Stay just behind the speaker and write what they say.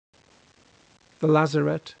The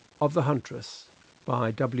Lazarette of the Huntress by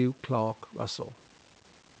W. Clark Russell.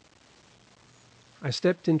 I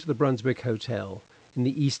stepped into the Brunswick Hotel in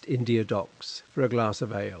the East India Docks for a glass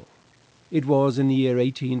of ale. It was in the year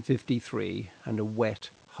 1853, and a wet,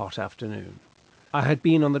 hot afternoon. I had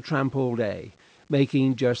been on the tramp all day,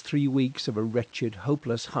 making just 3 weeks of a wretched,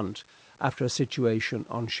 hopeless hunt after a situation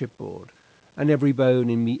on shipboard, and every bone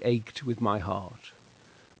in me ached with my heart.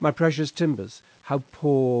 My precious timbers, how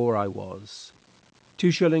poor I was! 2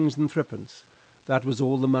 shillings and threepence. That was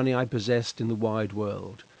all the money I possessed in the wide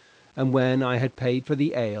world, and when I had paid for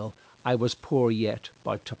the ale, I was poorer yet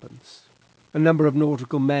by twopence. A number of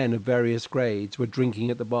nautical men of various grades were drinking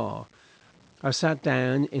at the bar. I sat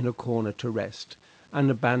down in a corner to rest, and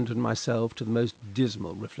abandoned myself to the most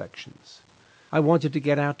dismal reflections. I wanted to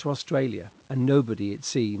get out to Australia, and nobody, it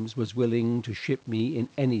seems, was willing to ship me in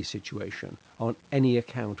any situation, on any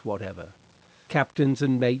account whatever. Captains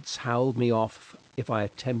and mates howled me off if I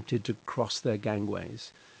attempted to cross their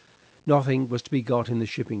gangways. Nothing was to be got in the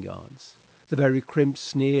shipping yards. The very crimps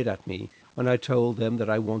sneered at me when I told them that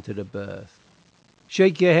I wanted a berth.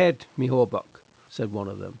 "Shake your head, me hawbuck," said one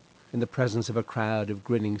of them, in the presence of a crowd of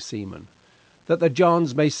grinning seamen, "that the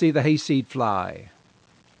Johns may see the hayseed fly."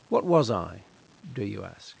 What was I, do you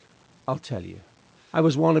ask? I'll tell you. I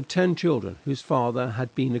was one of 10 children whose father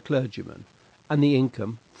had been a clergyman, and the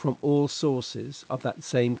income from all sources of that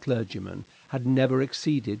same clergyman had never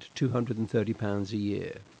exceeded £230 a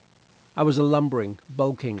year. I was a lumbering,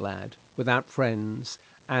 bulking lad, without friends,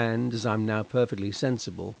 and, as I'm now perfectly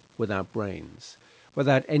sensible, without brains,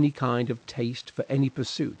 without any kind of taste for any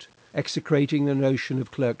pursuit, execrating the notion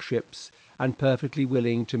of clerkships, and perfectly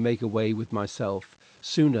willing to make away with myself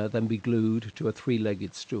sooner than be glued to a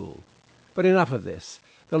 3-legged stool. But enough of this.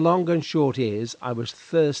 The long and short is, I was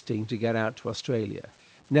thirsting to get out to Australia,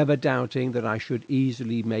 never doubting that I should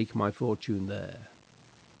easily make my fortune there.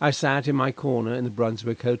 I sat in my corner in the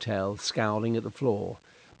Brunswick Hotel, scowling at the floor,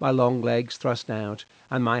 my long legs thrust out,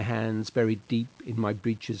 and my hands buried deep in my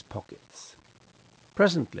breeches pockets.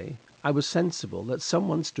 Presently I was sensible that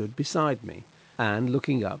someone stood beside me, and,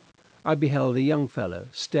 looking up, I beheld a young fellow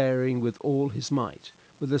staring with all his might,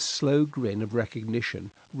 with a slow grin of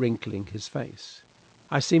recognition wrinkling his face.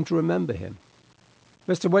 I seemed to remember him.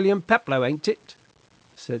 "Mr. William Peploe, ain't it?"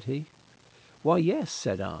 said he. "Why, yes,"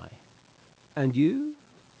 said I. "And you?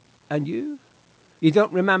 And you?" "You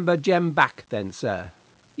don't remember Jem Back, then, sir?"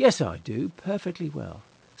 "Yes, I do, perfectly well.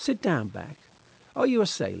 Sit down, Back. Are you a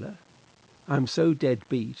sailor?" I'm so dead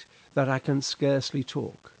beat that I can scarcely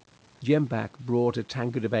talk. Jem Back brought a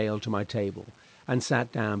tankard of ale to my table, and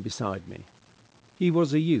sat down beside me. He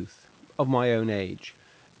was a youth of my own age,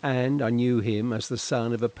 and I knew him as the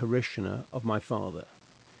son of a parishioner of my father.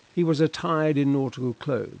 He was attired in nautical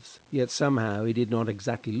clothes, yet somehow he did not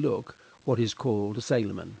exactly look what is called a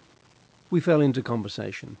sailorman. We fell into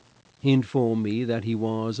conversation. He informed me that he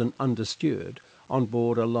was an understeward on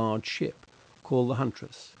board a large ship called the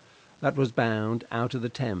Huntress, that was bound out of the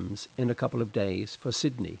Thames in a couple of days for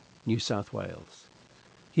Sydney, New South Wales.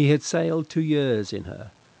 He had sailed 2 years in her,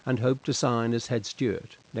 and hoped to sign as head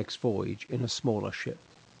steward next voyage in a smaller ship.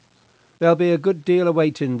 "There'll be a good deal of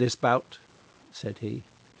waiting this bout," said he.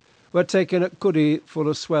 "We're taking a cuddy full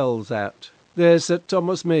of swells out. There's Sir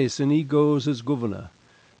Thomas Mason, he goes as governor.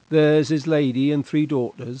 There's his lady and 3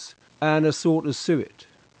 daughters, and a sort of suet,"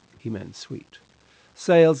 he meant sweet,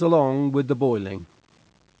 "sails along with the boiling."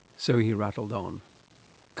 So he rattled on.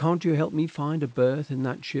 "Can't you help me find a berth in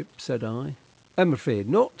that ship?" said I. "I'm afraid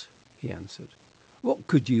not," he answered. "What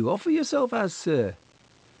could you offer yourself as, sir?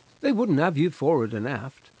 They wouldn't have you forward and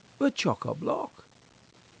aft, but chock-a-block.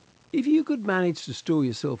 If you could manage to stow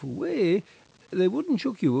yourself away, they wouldn't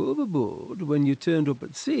chuck you overboard when you turned up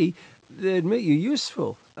at sea. They'd make you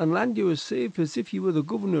useful, and land you as safe as if you were the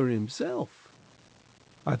governor himself."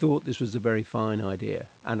 I thought this was a very fine idea,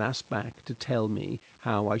 and asked Back to tell me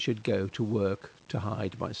how I should go to work to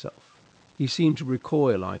hide myself. He seemed to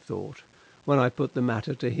recoil, I thought, when I put the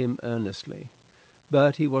matter to him earnestly,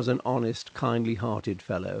 but he was an honest, kindly-hearted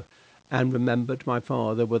fellow, and remembered my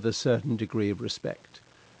father with a certain degree of respect,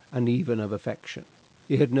 and even of affection.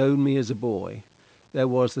 He had known me as a boy. There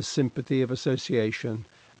was the sympathy of association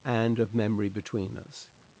and of memory between us.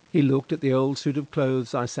 He looked at the old suit of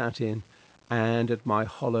clothes I sat in, and at my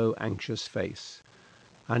hollow, anxious face,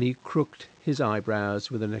 and he crooked his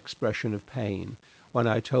eyebrows with an expression of pain when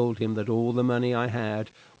I told him that all the money I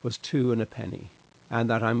had was 2 and a penny, and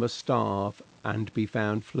that I must starve and be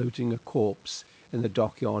found floating a corpse in the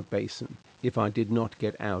Dockyard Basin if I did not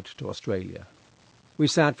get out to Australia. We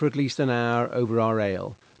sat for at least an hour over our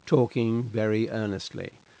ale, talking very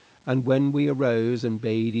earnestly, and when we arose and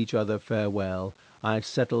bade each other farewell, I had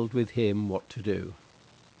settled with him what to do.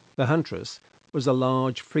 The Huntress was a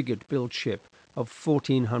large frigate-built ship of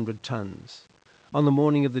 1,400 tons. On the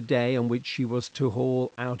morning of the day on which she was to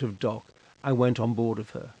haul out of dock, I went on board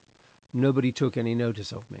of her. Nobody took any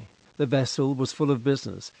notice of me. The vessel was full of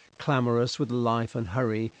business, clamorous with the life and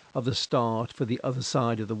hurry of the start for the other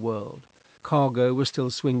side of the world. Cargo was still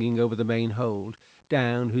swinging over the main hold,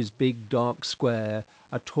 down whose big dark square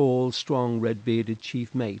a tall, strong, red-bearded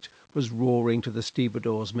chief mate was roaring to the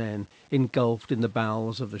stevedore's men, engulfed in the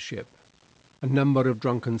bowels of the ship. A number of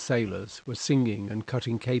drunken sailors were singing and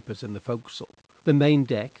cutting capers in the forecastle. The main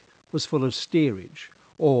deck was full of steerage,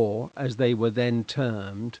 or, as they were then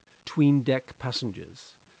termed, tween-deck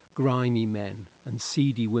passengers, grimy men and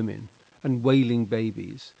seedy women, and wailing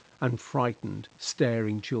babies, and frightened,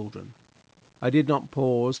 staring children. I did not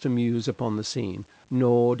pause to muse upon the scene,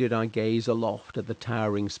 nor did I gaze aloft at the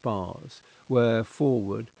towering spars, where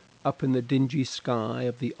forward, up in the dingy sky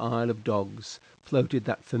of the Isle of Dogs, floated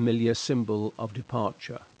that familiar symbol of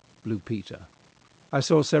departure, Blue Peter. I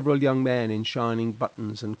saw several young men in shining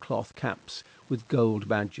buttons and cloth caps with gold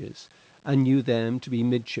badges, and knew them to be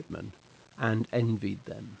midshipmen, and envied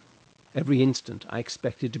them. Every instant I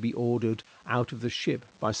expected to be ordered out of the ship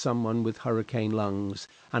by someone with hurricane lungs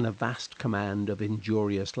and a vast command of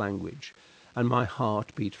injurious language, and my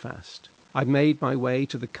heart beat fast. I made my way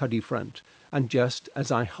to the cuddy front, and just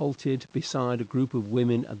as I halted beside a group of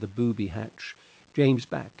women at the booby hatch, James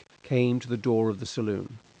Back came to the door of the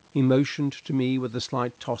saloon. He motioned to me with a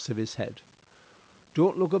slight toss of his head.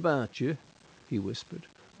 "Don't look about you," he whispered.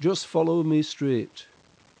 "Just follow me straight."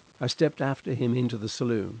 I stepped after him into the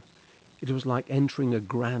saloon. It was like entering a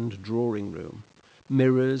grand drawing-room.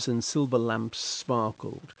 Mirrors and silver lamps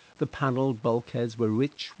sparkled. The panelled bulkheads were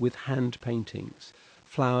rich with hand-paintings.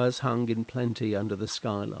 Flowers hung in plenty under the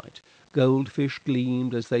skylight. Goldfish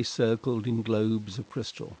gleamed as they circled in globes of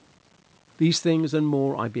crystal. These things and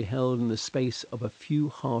more I beheld in the space of a few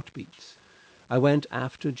heartbeats. I went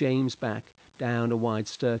after James Back down a wide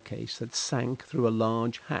staircase that sank through a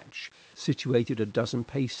large hatch situated a dozen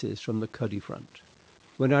paces from the cuddy front.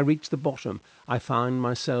 When I reached the bottom, I found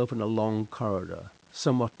myself in a long corridor,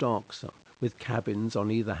 somewhat darksome, with cabins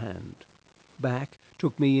on either hand. Back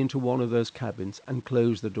took me into one of those cabins and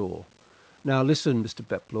closed the door. "Now listen, Mr.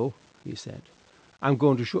 Peploe," he said. "I'm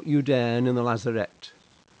going to shut you down in the lazarette."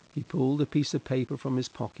 He pulled a piece of paper from his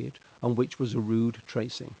pocket on which was a rude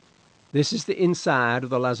tracing. "This is the inside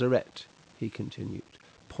of the lazarette," he continued,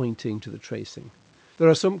 pointing to the tracing. "There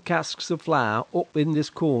are some casks of flour up in this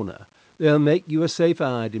corner. They'll make you a safe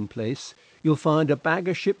hiding place. You'll find a bag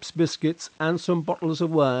of ship's biscuits and some bottles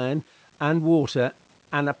of wine and water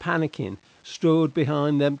and a pannikin stowed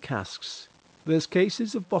behind them casks. There's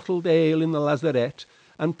cases of bottled ale in the lazarette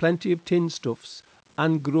and plenty of tin stuffs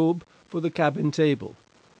and grub for the cabin table.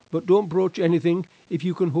 But don't broach anything if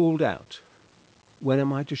you can hold out." "When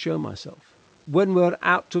am I to show myself?" "When we're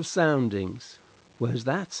out of soundings." "Where's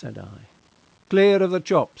that?" said I. "Clear of the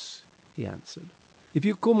chops," he answered. "If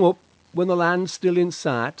you come up when the land's still in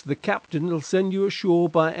sight, the captain'll send you ashore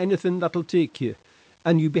by anything that'll take you,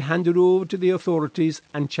 and you'll be handed over to the authorities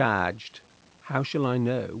and charged." "How shall I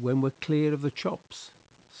know when we're clear of the chops?"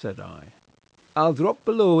 said I. "I'll drop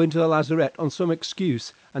below into the lazarette on some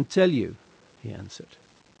excuse and tell you," he answered.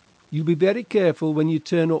 "You'll be very careful when you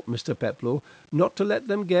turn up, Mr. Peploe, not to let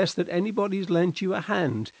them guess that anybody's lent you a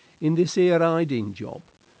hand in this here hiding job.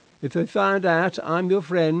 If they find out I'm your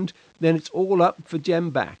friend, then it's all up for Jem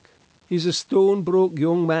Back. He's a stone-broke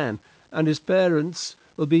young man, and his parents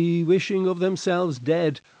will be wishing of themselves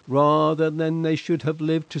dead rather than they should have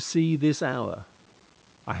lived to see this hour."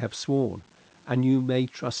 "I have sworn, and you may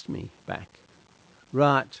trust me, Back."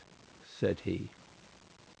 "Right," said he.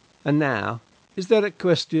 "And now, is there a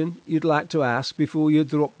question you'd like to ask before you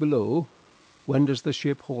drop below?" "When does the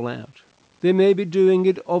ship haul out?" "They may be doing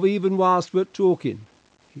it of even whilst we're talking,"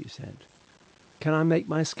 he said. "Can I make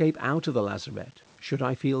my escape out of the lazarette, should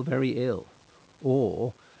I feel very ill,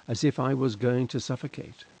 or as if I was going to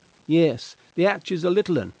suffocate?" "Yes, the hatch is a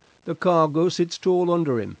little un. The cargo sits tall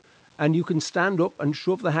under him, and you can stand up and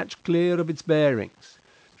shove the hatch clear of its bearings,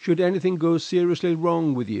 should anything go seriously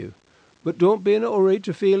wrong with you. But don't be in a hurry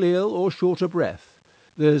to feel ill or short of breath.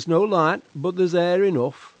 There's no light, but there's air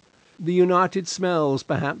enough. The United Smells,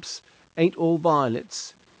 perhaps, ain't all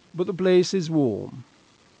violets, but the place is warm."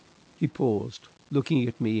 He paused, looking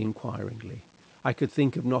at me inquiringly. I could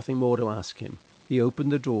think of nothing more to ask him. He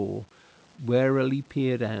opened the door, warily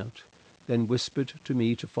peered out, then whispered to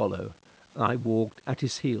me to follow, and I walked at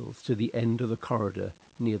his heels to the end of the corridor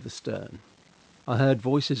near the stern. I heard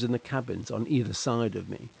voices in the cabins on either side of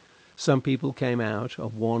me. Some people came out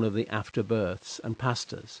of one of the after berths and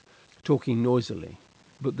passed us, talking noisily,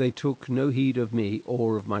 but they took no heed of me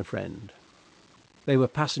or of my friend. They were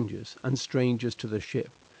passengers and strangers to the ship,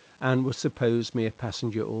 and were supposed me a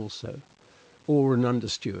passenger also, or an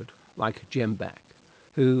understeward, like Jem Back,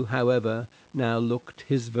 who, however, now looked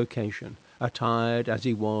his vocation, attired as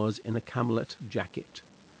he was in a camelet jacket,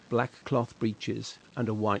 black cloth breeches, and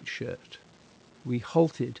a white shirt. We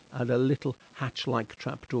halted at a little hatch-like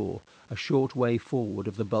trapdoor a short way forward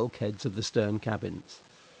of the bulkheads of the stern cabins.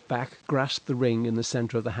 Back grasped the ring in the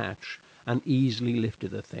centre of the hatch and easily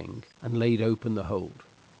lifted the thing and laid open the hold.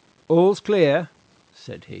 "All's clear,"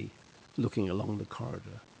 said he, looking along the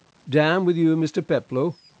corridor. "Down with you, Mr.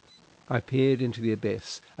 Peploe." I peered into the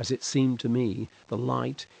abyss, as it seemed to me the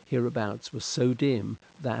light hereabouts was so dim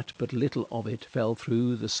that but little of it fell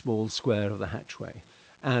through the small square of the hatchway,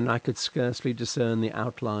 and I could scarcely discern the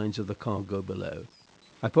outlines of the cargo below.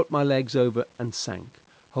 I put my legs over and sank,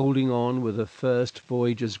 holding on with a first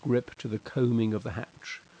voyager's grip to the coaming of the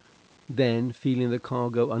hatch. Then, feeling the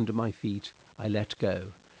cargo under my feet, I let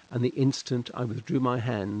go, and the instant I withdrew my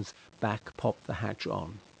hands, back popped the hatch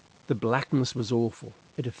on. The blackness was awful.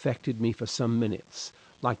 It affected me for some minutes,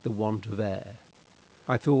 like the want of air.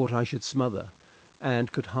 I thought I should smother,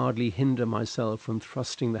 and could hardly hinder myself from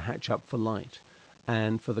thrusting the hatch up for light,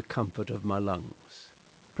 and for the comfort of my lungs.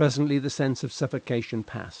 Presently the sense of suffocation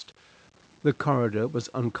passed. The corridor was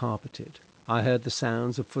uncarpeted. I heard the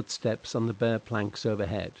sounds of footsteps on the bare planks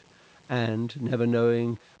overhead, and, never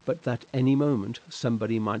knowing but that any moment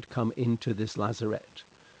somebody might come into this lazarette,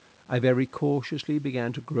 I very cautiously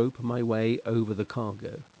began to grope my way over the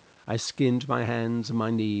cargo. I skinned my hands and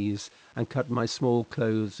my knees, and cut my small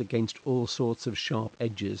clothes against all sorts of sharp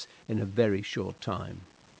edges in a very short time.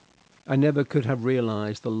 I never could have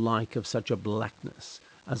realized the like of such a blackness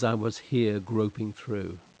as I was here groping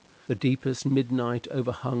through. The deepest midnight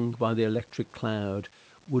overhung by the electric cloud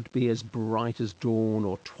would be as bright as dawn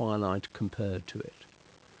or twilight compared to it.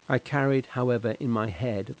 I carried, however, in my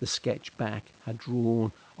head the sketch Back had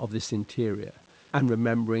drawn of this interior, and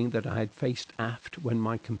remembering that I had faced aft when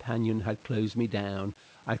my companion had closed me down,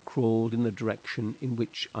 I crawled in the direction in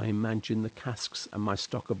which I imagined the casks and my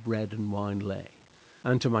stock of bread and wine lay.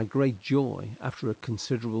 And to my great joy, after a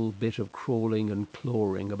considerable bit of crawling and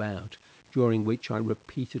clawing about, during which I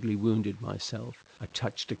repeatedly wounded myself, I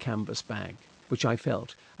touched a canvas bag, which I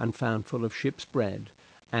felt and found full of ship's bread,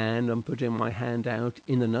 and on putting my hand out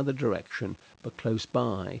in another direction, but close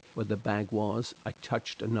by where the bag was, I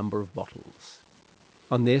touched a number of bottles.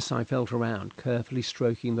 On this I felt around, carefully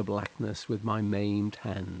stroking the blackness with my maimed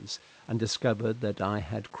hands, and discovered that I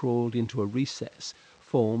had crawled into a recess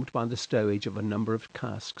formed by the stowage of a number of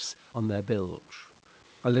casks on their bilge.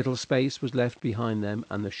 A little space was left behind them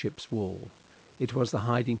and the ship's wall. It was the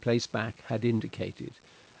hiding place Back had indicated,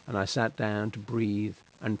 and I sat down to breathe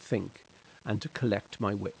and think, and to collect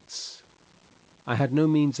my wits. I had no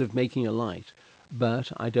means of making a light,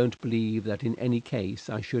 but I don't believe that in any case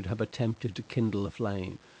I should have attempted to kindle a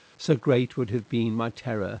flame, so great would have been my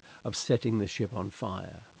terror of setting the ship on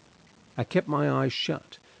fire. I kept my eyes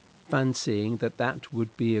shut, fancying that that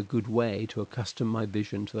would be a good way to accustom my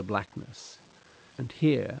vision to the blackness. And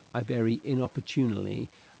here I very inopportunely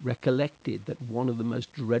recollected that one of the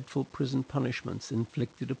most dreadful prison punishments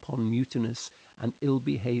inflicted upon mutinous and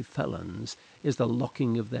ill-behaved felons is the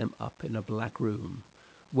locking of them up in a black room,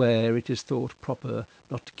 where it is thought proper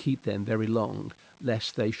not to keep them very long,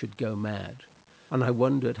 lest they should go mad. And I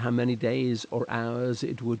wondered how many days or hours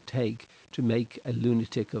it would take to make a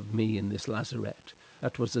lunatic of me in this lazarette,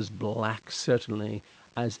 that was as black, certainly,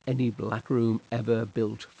 as any black room ever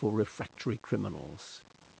built for refractory criminals.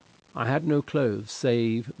 I had no clothes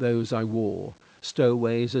save those I wore.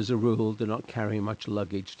 Stowaways, as a rule, do not carry much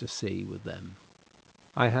luggage to sea with them.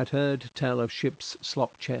 I had heard tell of ships'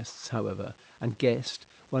 slop chests, however, and guessed,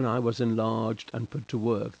 when I was enlarged and put to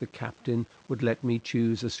work, the captain would let me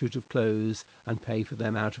choose a suit of clothes and pay for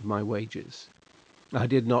them out of my wages. I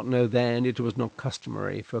did not know then it was not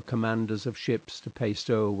customary for commanders of ships to pay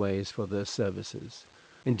stowaways for their services.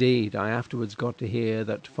 Indeed, I afterwards got to hear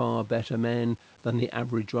that far better men than the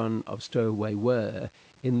average run of stowaway were,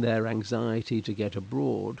 in their anxiety to get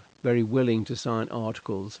abroad, very willing to sign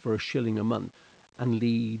articles for £1 a month, and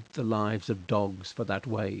lead the lives of dogs for that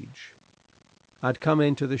wage. I had come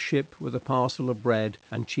into the ship with a parcel of bread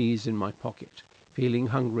and cheese in my pocket. Feeling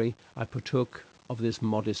hungry, I partook of this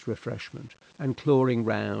modest refreshment, and clawing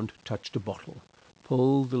round, touched a bottle,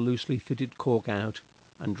 pulled the loosely fitted cork out,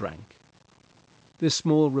 and drank. This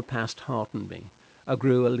small repast heartened me. I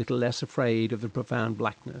grew a little less afraid of the profound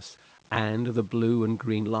blackness, and the blue and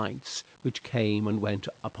green lights which came and went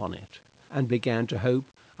upon it, and began to hope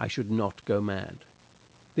I should not go mad.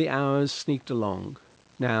 The hours sneaked along.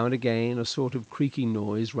 Now and again a sort of creaking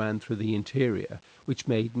noise ran through the interior, which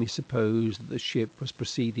made me suppose that the ship was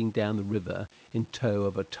proceeding down the river in tow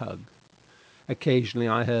of a tug. Occasionally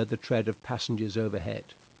I heard the tread of passengers overhead.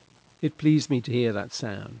 It pleased me to hear that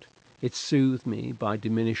sound. It soothed me by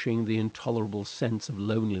diminishing the intolerable sense of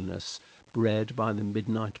loneliness bred by the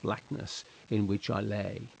midnight blackness in which I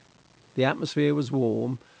lay. The atmosphere was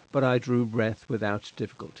warm, but I drew breath without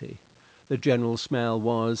difficulty. The general smell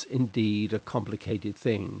was, indeed, a complicated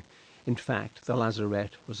thing. In fact, the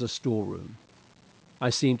lazarette was a storeroom. I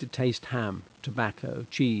seemed to taste ham, tobacco,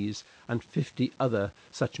 cheese, and 50 other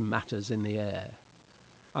such matters in the air.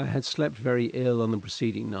 I had slept very ill on the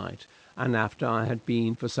preceding night, and after I had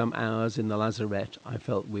been for some hours in the lazarette I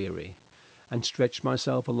felt weary, and stretched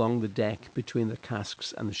myself along the deck between the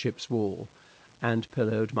casks and the ship's wall, and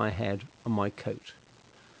pillowed my head on my coat.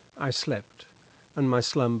 I slept, and my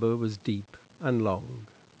slumber was deep and long.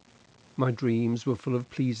 My dreams were full of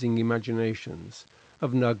pleasing imaginations,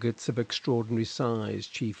 of nuggets of extraordinary size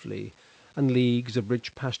chiefly, and leagues of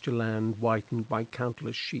rich pasture land whitened by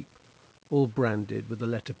countless sheep, all branded with the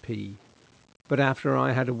letter P. But after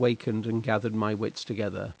I had awakened and gathered my wits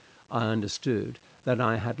together, I understood that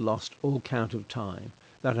I had lost all count of time,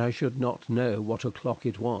 that I should not know what o'clock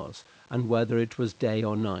it was, and whether it was day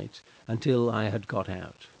or night, until I had got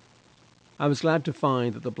out. I was glad to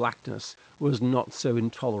find that the blackness was not so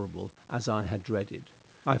intolerable as I had dreaded.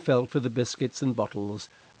 I felt for the biscuits and bottles,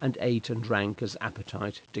 and ate and drank as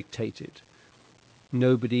appetite dictated.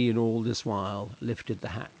 Nobody in all this while lifted the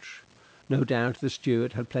hatch. No doubt the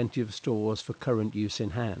steward had plenty of stores for current use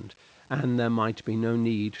in hand, and there might be no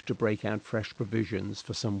need to break out fresh provisions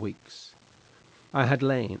for some weeks. I had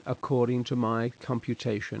lain, according to my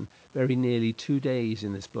computation, very nearly 2 days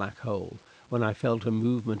in this black hole, when I felt a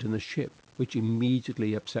movement in the ship which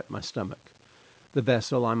immediately upset my stomach. The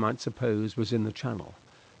vessel, I might suppose, was in the channel.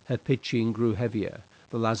 Her pitching grew heavier.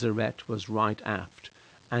 The lazarette was right aft,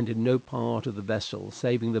 and in no part of the vessel,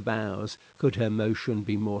 saving the bows, could her motion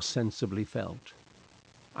be more sensibly felt.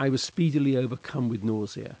 I was speedily overcome with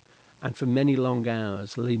nausea, and for many long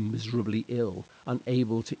hours lay miserably ill,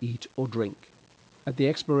 unable to eat or drink. At the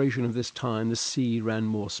expiration of this time the sea ran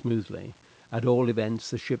more smoothly. At all events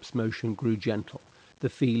the ship's motion grew gentle. The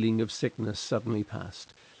feeling of sickness suddenly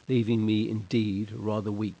passed, leaving me indeed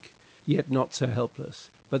rather weak, yet not so helpless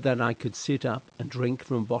but that I could sit up and drink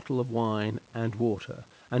from a bottle of wine and water,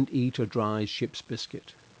 and eat a dry ship's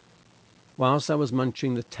biscuit. Whilst I was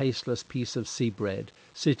munching the tasteless piece of sea bread,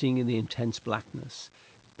 sitting in the intense blackness,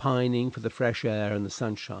 pining for the fresh air and the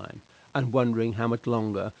sunshine, and wondering how much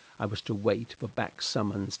longer I was to wait for Back's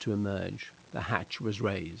summons to emerge, the hatch was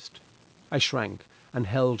raised. I shrank and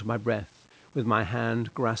held my breath, with my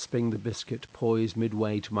hand grasping the biscuit poised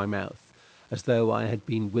midway to my mouth, as though I had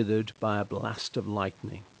been withered by a blast of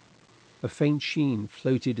lightning. A faint sheen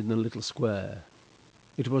floated in the little square.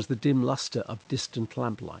 It was the dim lustre of distant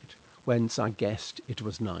lamplight, whence I guessed it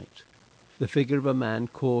was night. The figure of a man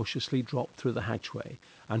cautiously dropped through the hatchway,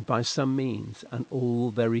 and by some means, and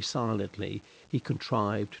all very silently, he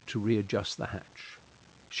contrived to readjust the hatch,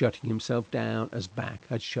 shutting himself down as Back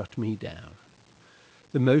had shut me down.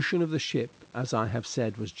 The motion of the ship, as I have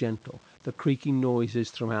said, was gentle. The creaking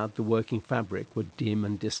noises throughout the working fabric were dim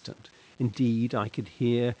and distant. Indeed, I could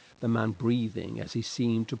hear the man breathing as he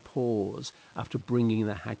seemed to pause after bringing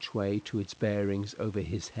the hatchway to its bearings over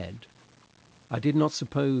his head. I did not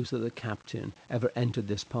suppose that the captain ever entered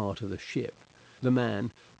this part of the ship. The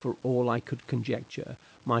man, for all I could conjecture,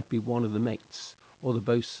 might be one of the mates, or the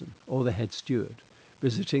boatswain, or the head steward,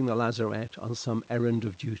 visiting the lazarette on some errand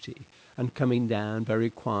of duty, and coming down very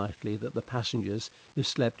quietly that the passengers who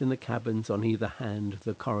slept in the cabins on either hand of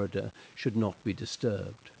the corridor should not be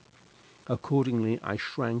disturbed. Accordingly I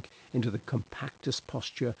shrank into the compactest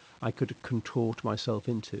posture I could contort myself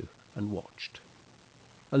into, and watched.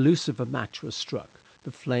 A lucifer match was struck.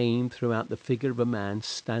 The flame threw out the figure of a man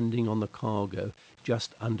standing on the cargo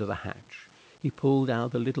just under the hatch. He pulled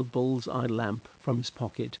out the little bull's-eye lamp from his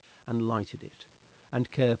pocket and lighted it,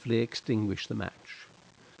 and carefully extinguished the match.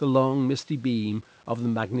 The long misty beam of the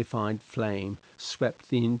magnified flame swept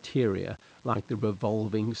the interior like the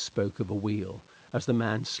revolving spoke of a wheel, as the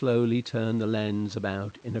man slowly turned the lens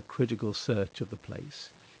about in a critical search of the place,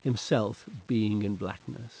 himself being in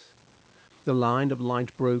blackness. The line of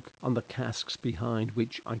light broke on the casks behind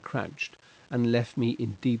which I crouched, and left me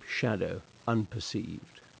in deep shadow,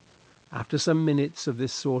 unperceived. After some minutes of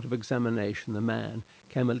this sort of examination, the man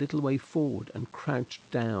came a little way forward and crouched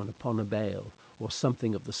down upon a bale, or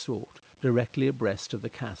something of the sort, directly abreast of the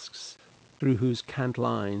casks, through whose cant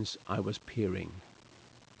lines I was peering.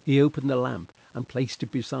 He opened the lamp and placed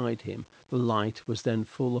it beside him. The light was then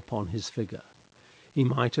full upon his figure. He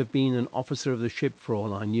might have been an officer of the ship for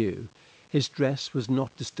all I knew. His dress was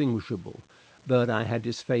not distinguishable, but I had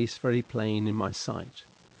his face very plain in my sight.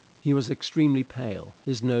 He was extremely pale.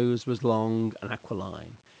 His nose was long and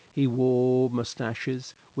aquiline. He wore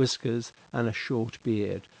moustaches, whiskers, and a short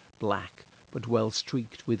beard, black, but well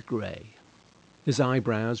streaked with grey. His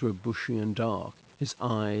eyebrows were bushy and dark. His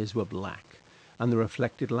eyes were black, and the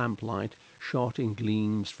reflected lamplight shot in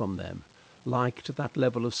gleams from them, like to that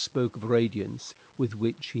level of spoke of radiance with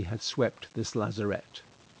which he had swept this lazarette.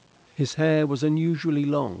 His hair was unusually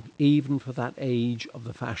long, even for that age of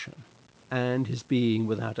the fashion, and his being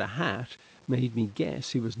without a hat made me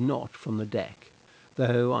guess he was not from the deck,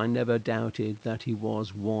 though I never doubted that he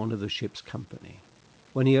was one of the ship's company.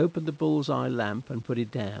 When he opened the bull's-eye lamp and put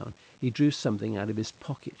it down, he drew something out of his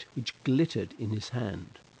pocket which glittered in his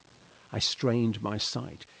hand. I strained my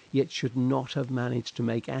sight, yet should not have managed to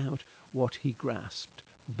make out what he grasped,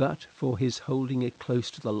 but for his holding it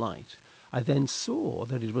close to the light. I then saw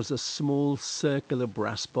that it was a small circular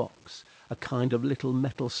brass box, a kind of little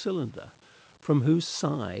metal cylinder, from whose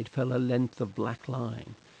side fell a length of black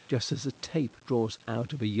line, just as a tape draws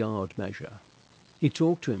out of a yard measure. He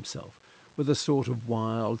talked to himself, with a sort of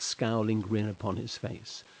wild, scowling grin upon his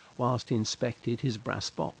face, whilst he inspected his brass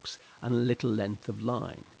box and a little length of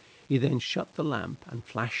line. He then shut the lamp and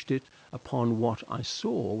flashed it upon what I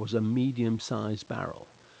saw was a medium-sized barrel,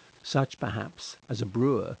 such perhaps as a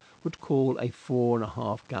brewer would call a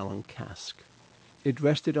 4.5-gallon cask. It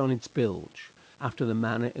rested on its bilge, after the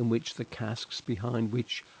manner in which the casks behind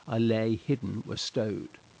which I lay hidden were stowed.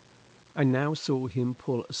 I now saw him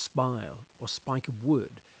pull a spile or spike of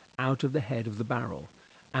wood out of the head of the barrel,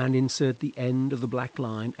 and insert the end of the black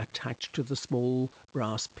line attached to the small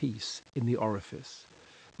brass piece in the orifice.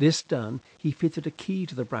 This done, he fitted a key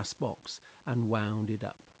to the brass box and wound it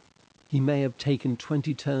up. He may have taken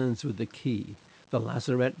 20 turns with the key. The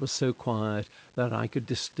lazarette was so quiet that I could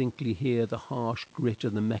distinctly hear the harsh grit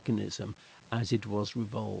of the mechanism as it was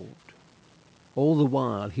revolved. All the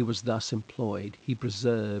while he was thus employed, he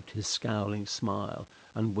preserved his scowling smile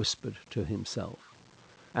and whispered to himself.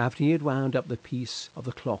 After he had wound up the piece of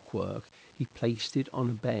the clockwork, he placed it on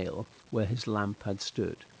a bale where his lamp had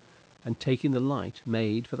stood, and taking the light,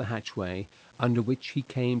 made for the hatchway, under which he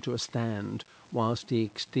came to a stand whilst he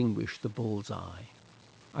extinguished the bull's-eye.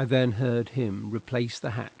 I then heard him replace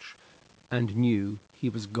the hatch, and knew he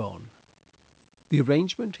was gone. The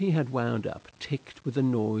arrangement he had wound up ticked with the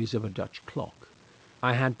noise of a Dutch clock.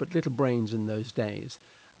 I had but little brains in those days,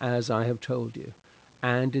 as I have told you,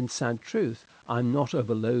 and in sad truth I'm not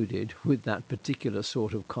overloaded with that particular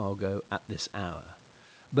sort of cargo at this hour.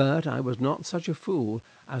 But I was not such a fool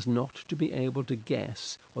as not to be able to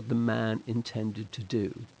guess what the man intended to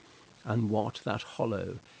do, and what that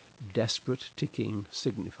hollow, desperate ticking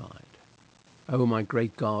signified. Oh, my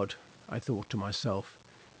great God, I thought to myself,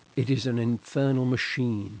 it is an infernal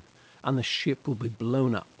machine, and the ship will be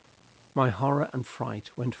blown up. My horror and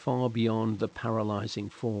fright went far beyond the paralyzing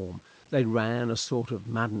form. They ran a sort of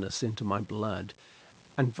madness into my blood,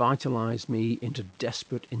 and vitalized me into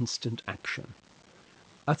desperate instant action.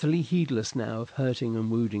 Utterly heedless now of hurting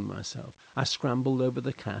and wounding myself, I scrambled over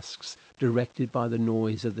the casks, directed by the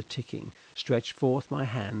noise of the ticking, stretched forth my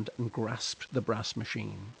hand and grasped the brass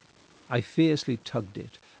machine. I fiercely tugged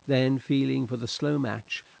it, then feeling for the slow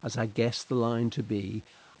match, as I guessed the line to be,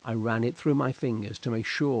 I ran it through my fingers to make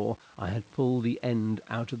sure I had pulled the end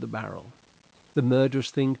out of the barrel. The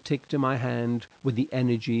murderous thing ticked in my hand with the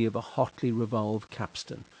energy of a hotly revolved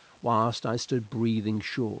capstan, whilst I stood breathing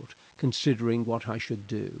short, considering what I should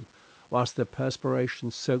do, whilst the perspiration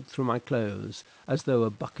soaked through my clothes as though a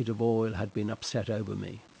bucket of oil had been upset over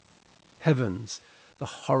me. Heavens! The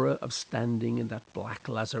horror of standing in that black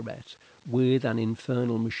lazarette, with an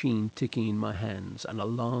infernal machine ticking in my hands, and a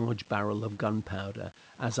large barrel of gunpowder,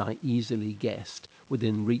 as I easily guessed,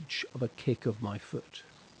 within reach of a kick of my foot.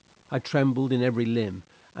 I trembled in every limb,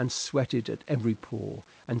 and sweated at every pore,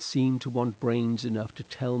 and seemed to want brains enough to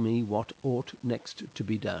tell me what ought next to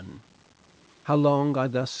be done. How long I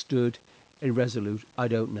thus stood irresolute I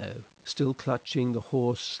don't know, still clutching the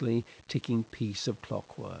hoarsely ticking piece of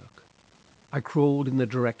clockwork. I crawled in the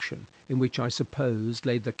direction in which I supposed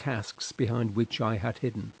lay the casks behind which I had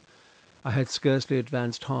hidden. I had scarcely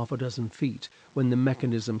advanced 6 feet when the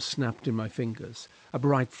mechanism snapped in my fingers. A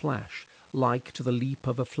bright flash, like to the leap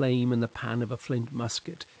of a flame in the pan of a flint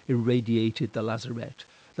musket, irradiated the lazarette.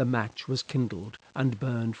 The match was kindled and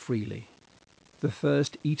burned freely. The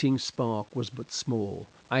first eating spark was but small.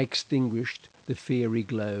 I extinguished the fiery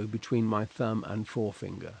glow between my thumb and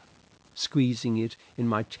forefinger, squeezing it in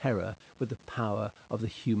my terror with the power of the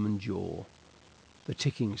human jaw. The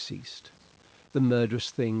ticking ceased. The murderous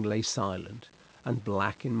thing lay silent and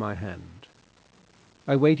black in my hand.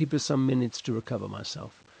 I waited for some minutes to recover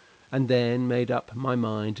myself, and then made up my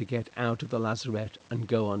mind to get out of the lazarette and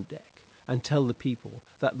go on deck, and tell the people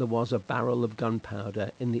that there was a barrel of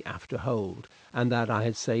gunpowder in the after hold, and that I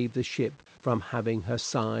had saved the ship from having her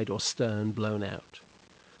side or stern blown out.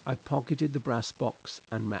 I pocketed the brass box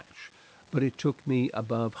and match, but it took me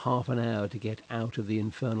above half an hour to get out of the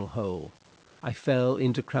infernal hole. I fell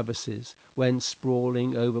into crevices, went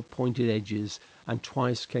sprawling over pointed edges, and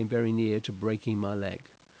twice came very near to breaking my leg.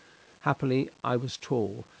 Happily I was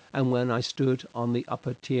tall, and when I stood on the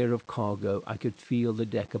upper tier of cargo I could feel the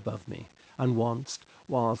deck above me, and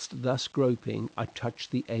whilst thus groping I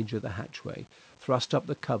touched the edge of the hatchway, thrust up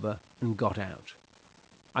the cover, and got out.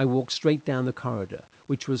 I walked straight down the corridor,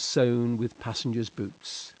 which was sown with passengers'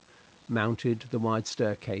 boots, mounted the wide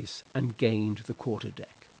staircase, and gained the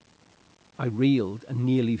quarter-deck. I reeled and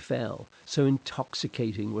nearly fell, so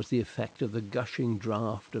intoxicating was the effect of the gushing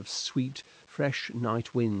draught of sweet, fresh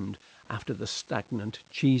night wind after the stagnant,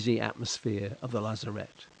 cheesy atmosphere of the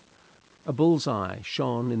lazarette. A bull's eye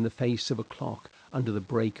shone in the face of a clock under the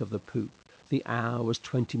break of the poop. The hour was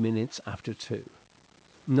 20 minutes after 2.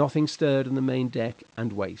 Nothing stirred in the main deck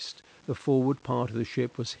and waist. The forward part of the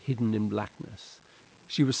ship was hidden in blackness.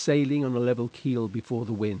 She was sailing on a level keel before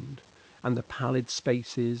the wind, and the pallid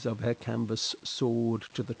spaces of her canvas soared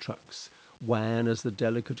to the trucks, wan as the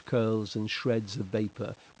delicate curls and shreds of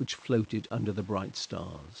vapour which floated under the bright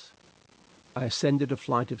stars. I ascended a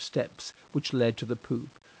flight of steps which led to the poop,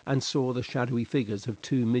 and saw the shadowy figures of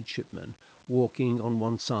 2 midshipmen walking on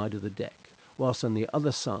one side of the deck, whilst on the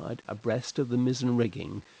other side, abreast of the mizzen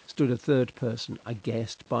rigging, stood a third person. I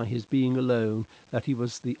guessed by his being alone that he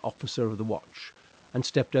was the officer of the watch, and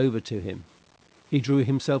stepped over to him. He drew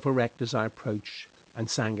himself erect as I approached, and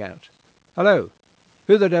sang out, "Hello!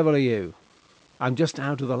 Who the devil are you?" "I'm just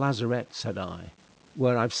out of the lazarette," said I,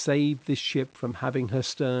 "where I've saved this ship from having her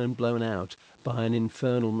stern blown out by an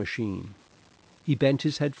infernal machine." He bent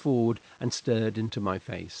his head forward and stared into my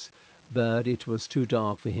face, but it was too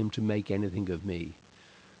dark for him to make anything of me.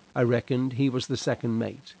 I reckoned he was the second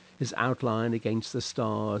mate. His outline against the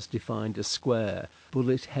stars defined a square,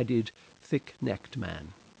 bullet-headed, thick-necked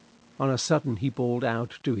man. On a sudden he bawled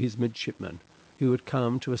out to his midshipman, who had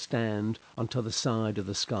come to a stand on t'other side of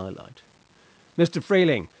the skylight, "Mr.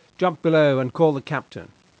 Freeling, jump below and call the captain.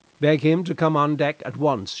 Beg him to come on deck at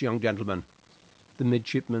once, young gentleman." The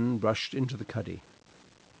midshipman rushed into the cuddy.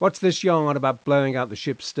 "What's this yarn about blowing out the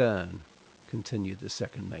ship's stern?" continued the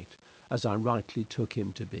second mate, as I rightly took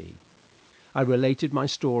him to be. I related my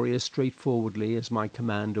story as straightforwardly as my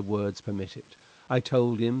commander words permitted. I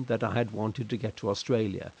told him that I had wanted to get to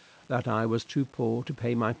Australia, that I was too poor to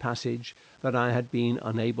pay my passage, that I had been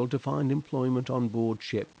unable to find employment on board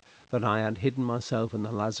ship, that I had hidden myself in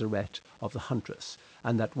the lazarette of the Huntress,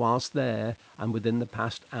 and that whilst there, and within the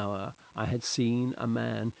past hour, I had seen a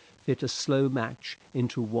man fit a slow match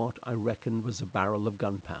into what I reckoned was a barrel of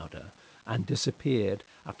gunpowder, and disappeared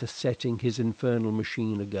after setting his infernal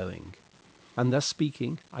machine a-going. And thus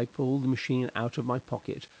speaking, I pulled the machine out of my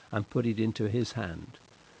pocket and put it into his hand.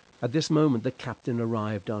 At this moment the captain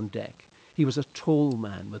arrived on deck. He was a tall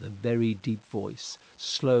man with a very deep voice,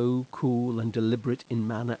 slow, cool, and deliberate in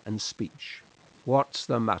manner and speech. "What's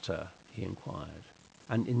the matter?" he inquired,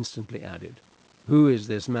 and instantly added, "Who is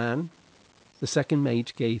this man?" The second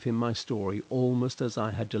mate gave him my story almost as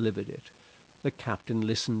I had delivered it. The captain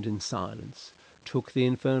listened in silence, took the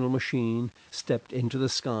infernal machine, stepped into the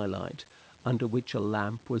skylight, under which a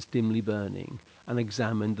lamp was dimly burning, and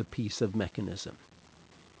examined the piece of mechanism.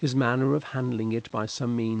 His manner of handling it by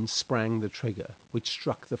some means sprang the trigger, which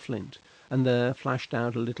struck the flint, and there flashed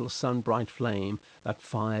out a little sun-bright flame that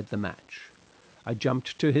fired the match. I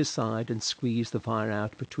jumped to his side and squeezed the fire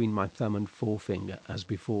out between my thumb and forefinger, as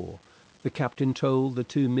before. The captain told the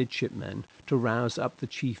 2 midshipmen to rouse up the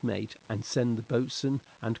chief mate and send the boatswain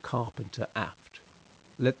and carpenter aft.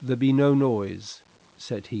 "Let there be no noise,"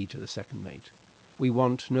 said he to the second mate. "We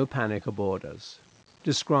want no panic aboard us.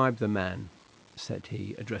 Describe the man," said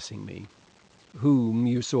he, addressing me, "whom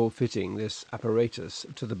you saw fitting this apparatus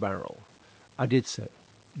to the barrel." I did so.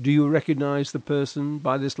 "Do you recognize the person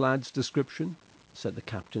by this lad's description?" said the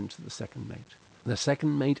captain to the second mate. The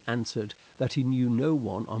second mate answered that he knew no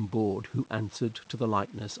one on board who answered to the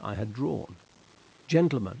likeness I had drawn.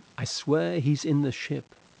 "Gentlemen, I swear he's in the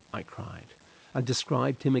ship," I cried, and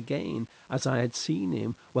described him again as I had seen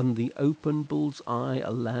him when the open bull's eye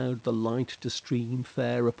allowed the light to stream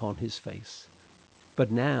fair upon his face.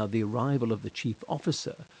 But now the arrival of the chief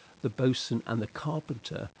officer, the boatswain, and the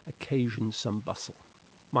carpenter occasioned some bustle.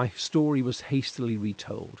 My story was hastily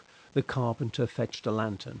retold. The carpenter fetched a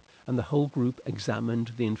lantern, and the whole group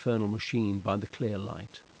examined the infernal machine by the clear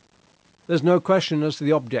light. "There's no question as to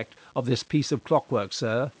the object of this piece of clockwork,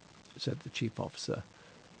 sir," said the chief officer.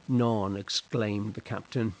 "None," exclaimed the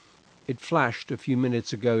captain. "It flashed a few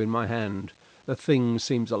minutes ago in my hand. The thing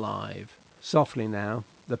seems alive. Softly now.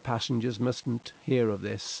 The passengers mustn't hear of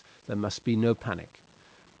this. There must be no panic.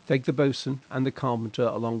 Take the boatswain and the carpenter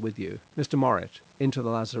along with you, Mr. Morritt, into the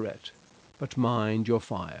lazarette. But mind your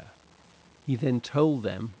fire." He then told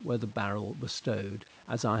them where the barrel was stowed,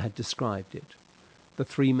 as I had described it. The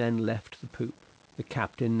three men left the poop. The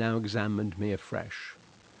captain now examined me afresh.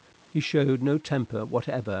 He showed no temper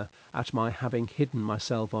whatever at my having hidden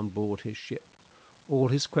myself on board his ship. All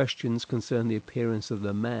his questions concerned the appearance of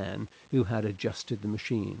the man who had adjusted the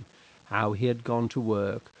machine, how he had gone to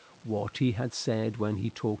work, what he had said when he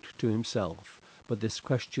talked to himself, but this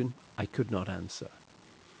question I could not answer.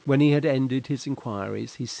 When he had ended his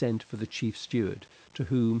inquiries, he sent for the chief steward, to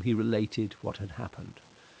whom he related what had happened,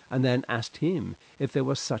 and then asked him if there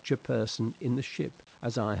was such a person in the ship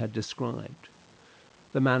as I had described.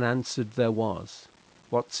 The man answered there was.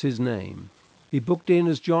 "What's his name?" "He booked in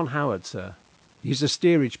as John Howard, sir. He's a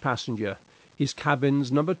steerage passenger. His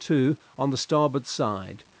cabin's number 2 on the starboard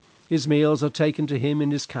side. His meals are taken to him in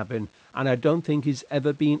his cabin, and I don't think he's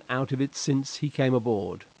ever been out of it since he came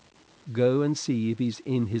aboard." "Go and see if he's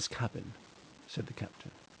in his cabin," said the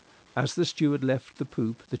captain. As the steward left the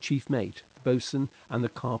poop, the chief mate, the boatswain, and the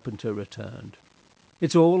carpenter returned.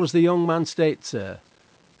 "It's all as the young man states, sir,"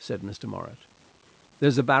 said Mr. Morritt.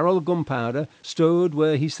 "There's a barrel of gunpowder stowed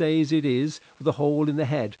where he says it is, with a hole in the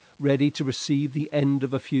head, ready to receive the end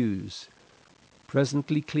of a fuse.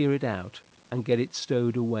 Presently clear it out and get it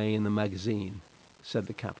stowed away in the magazine," said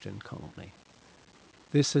the captain calmly.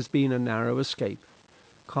 "This has been a narrow escape.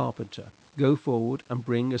 Carpenter, go forward and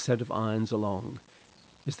bring a set of irons along.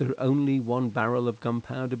 Is there only one barrel of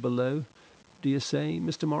gunpowder below, do you say,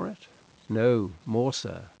 Mr. Morritt?" "No, more,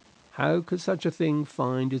 sir." "How could such a thing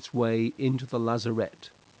find its way into the lazarette?"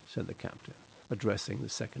 said the captain, addressing the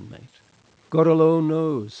second mate. "God alone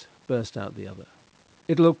knows," burst out the other.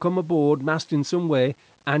 "It'll have come aboard masked in some way,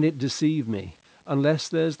 and it deceived me, unless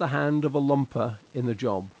there's the hand of a lumper in the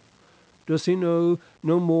job. Does he know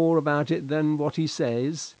no more about it than what he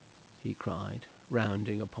says?" he cried,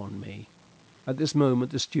 rounding upon me. At this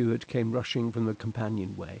moment the steward came rushing from the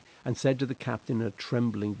companionway, and said to the captain in a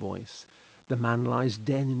trembling voice, "The man lies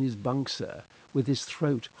dead in his bunk, sir, with his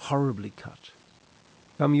throat horribly cut."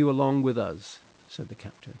 "Come you along with us," said the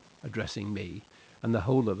captain, addressing me, and the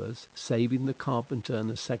whole of us, saving the carpenter and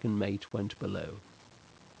the second mate, went below.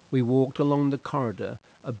 We walked along the corridor,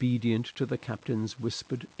 obedient to the captain's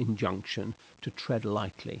whispered injunction to tread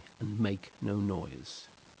lightly and make no noise.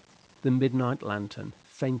 The midnight lantern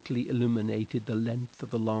faintly illuminated the length of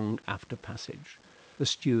the long after passage. The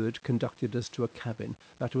steward conducted us to a cabin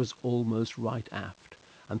that was almost right aft,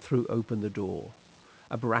 and threw open the door.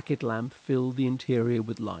 A bracket lamp filled the interior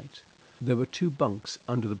with light. There were 2 bunks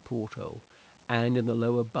under the porthole, and in the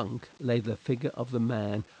lower bunk lay the figure of the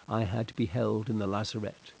man I had beheld in the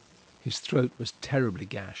lazarette. His throat was terribly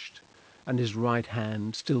gashed, and his right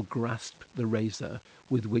hand still grasped the razor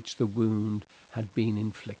with which the wound had been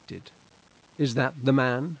inflicted. "Is that the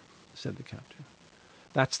man?" said the captain.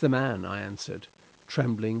 "That's the man," I answered,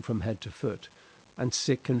 trembling from head to foot, and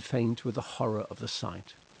sick and faint with the horror of the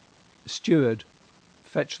sight. "Steward,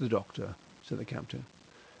 fetch the doctor," said the captain,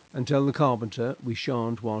 "and tell the carpenter we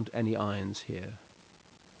shan't want any irons here."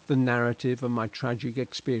 The narrative of my tragic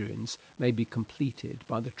experience may be completed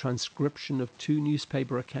by the transcription of 2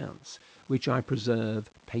 newspaper accounts, which I preserve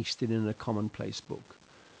pasted in a commonplace book.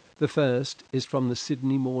 The first is from the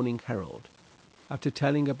Sydney Morning Herald. After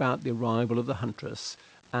telling about the arrival of the Huntress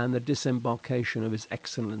and the disembarkation of His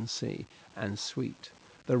Excellency and suite,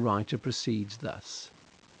 the writer proceeds thus.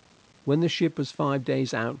 When the ship was 5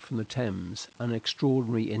 days out from the Thames, an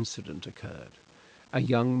extraordinary incident occurred. A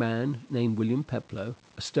young man named William Peploe,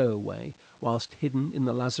 a stowaway, whilst hidden in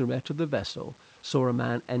the lazarette of the vessel, saw a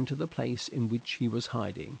man enter the place in which he was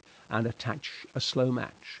hiding, and attach a slow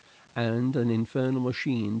match and an infernal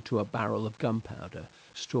machine to a barrel of gunpowder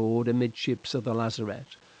stored amidships of the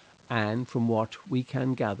lazarette, and, from what we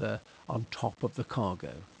can gather, on top of the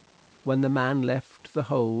cargo. When the man left the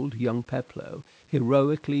hold, young Peploe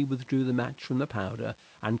heroically withdrew the match from the powder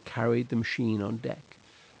and carried the machine on deck.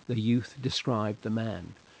 The youth described the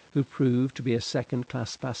man. who proved to be a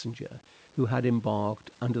second-class passenger who had embarked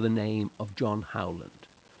under the name of John Howland.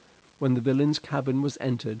 When the villain's cabin was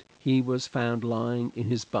entered, he was found lying in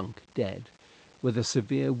his bunk dead, with a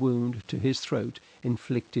severe wound to his throat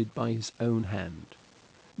inflicted by his own hand.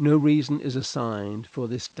 No reason is assigned for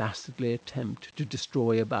this dastardly attempt to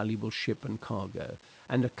destroy a valuable ship and cargo,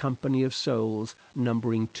 and a company of souls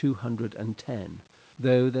numbering 210,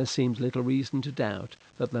 though there seems little reason to doubt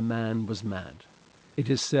that the man was mad. It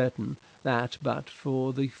is certain that but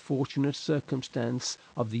for the fortunate circumstance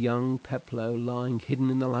of the young Peploe lying hidden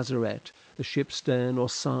in the lazarette, the ship's stern or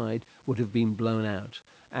side would have been blown out,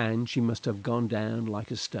 and she must have gone down like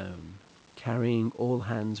a stone, carrying all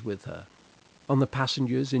hands with her. On the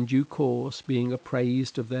passengers, in due course, being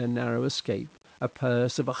apprised of their narrow escape, a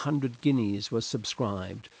purse of 100 guineas was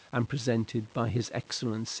subscribed and presented by His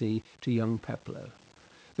Excellency to young Peploe.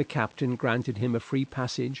 The captain granted him a free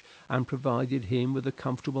passage and provided him with a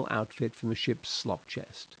comfortable outfit from the ship's slop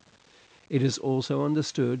chest. It is also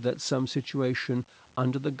understood that some situation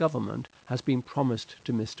under the government has been promised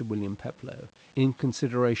to Mr. William Peploe in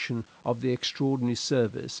consideration of the extraordinary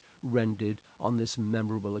service rendered on this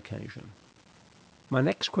memorable occasion. My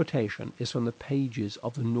next quotation is from the pages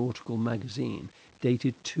of the Nautical Magazine,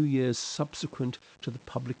 dated 2 years subsequent to the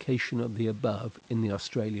publication of the above in the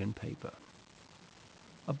Australian paper.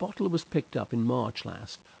 A bottle was picked up in March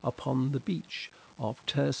last upon the beach of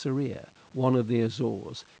Terceira, one of the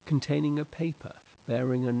Azores, containing a paper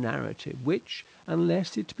bearing a narrative which,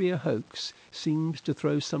 unless it be a hoax, seems to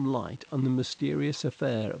throw some light on the mysterious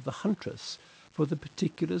affair of the Huntress, for the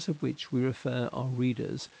particulars of which we refer our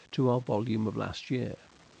readers to our volume of last year.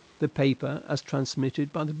 The paper, as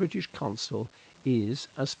transmitted by the British consul, is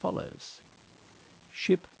as follows: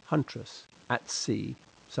 Ship Huntress at sea,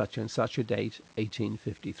 such and such a date,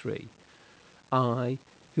 1853. I,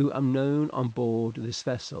 who am known on board this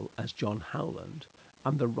vessel as John Howland,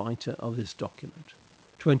 am the writer of this document.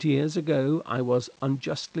 20 years ago I was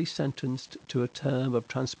unjustly sentenced to a term of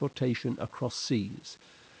transportation across seas,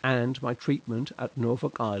 and my treatment at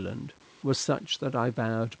Norfolk Island was such that I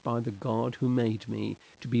vowed by the God who made me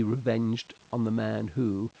to be revenged on the man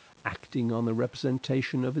who, acting on the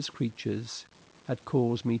representation of his creatures, had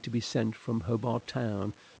caused me to be sent from Hobart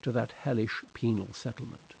Town to that hellish penal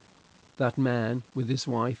settlement. That man, with his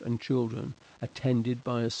wife and children, attended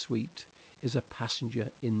by a suite, is a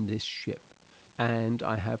passenger in this ship, and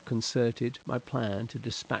I have concerted my plan to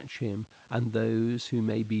dispatch him and those who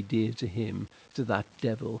may be dear to him to that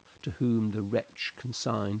devil to whom the wretch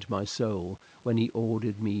consigned my soul when he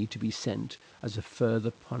ordered me to be sent as a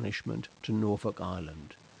further punishment to Norfolk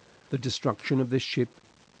Island. The destruction of this ship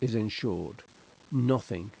is ensured.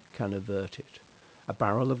 Nothing can avert it. A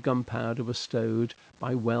barrel of gunpowder was stowed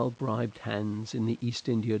by well-bribed hands in the East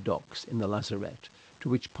India Docks in the lazarette, to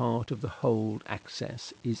which part of the hold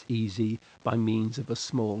access is easy by means of a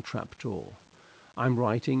small trapdoor. I am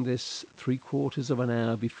writing this 3/4 of an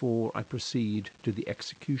hour before I proceed to the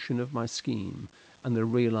execution of my scheme and the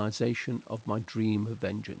realization of my dream of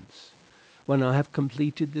vengeance. When I have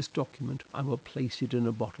completed this document I will place it in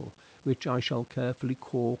a bottle, which I shall carefully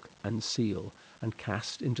cork and seal, and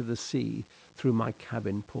cast into the sea through my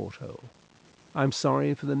cabin porthole. I am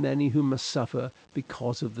sorry for the many who must suffer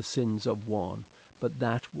because of the sins of one, but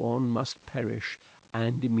that one must perish,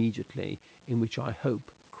 and immediately, in which I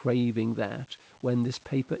hope, craving that, when this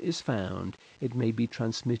paper is found, it may be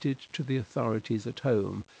transmitted to the authorities at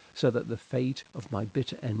home, so that the fate of my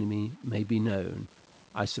bitter enemy may be known.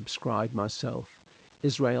 I subscribe myself,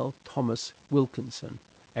 Israel Thomas Wilkinson,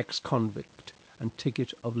 ex-convict and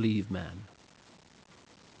ticket of leave man.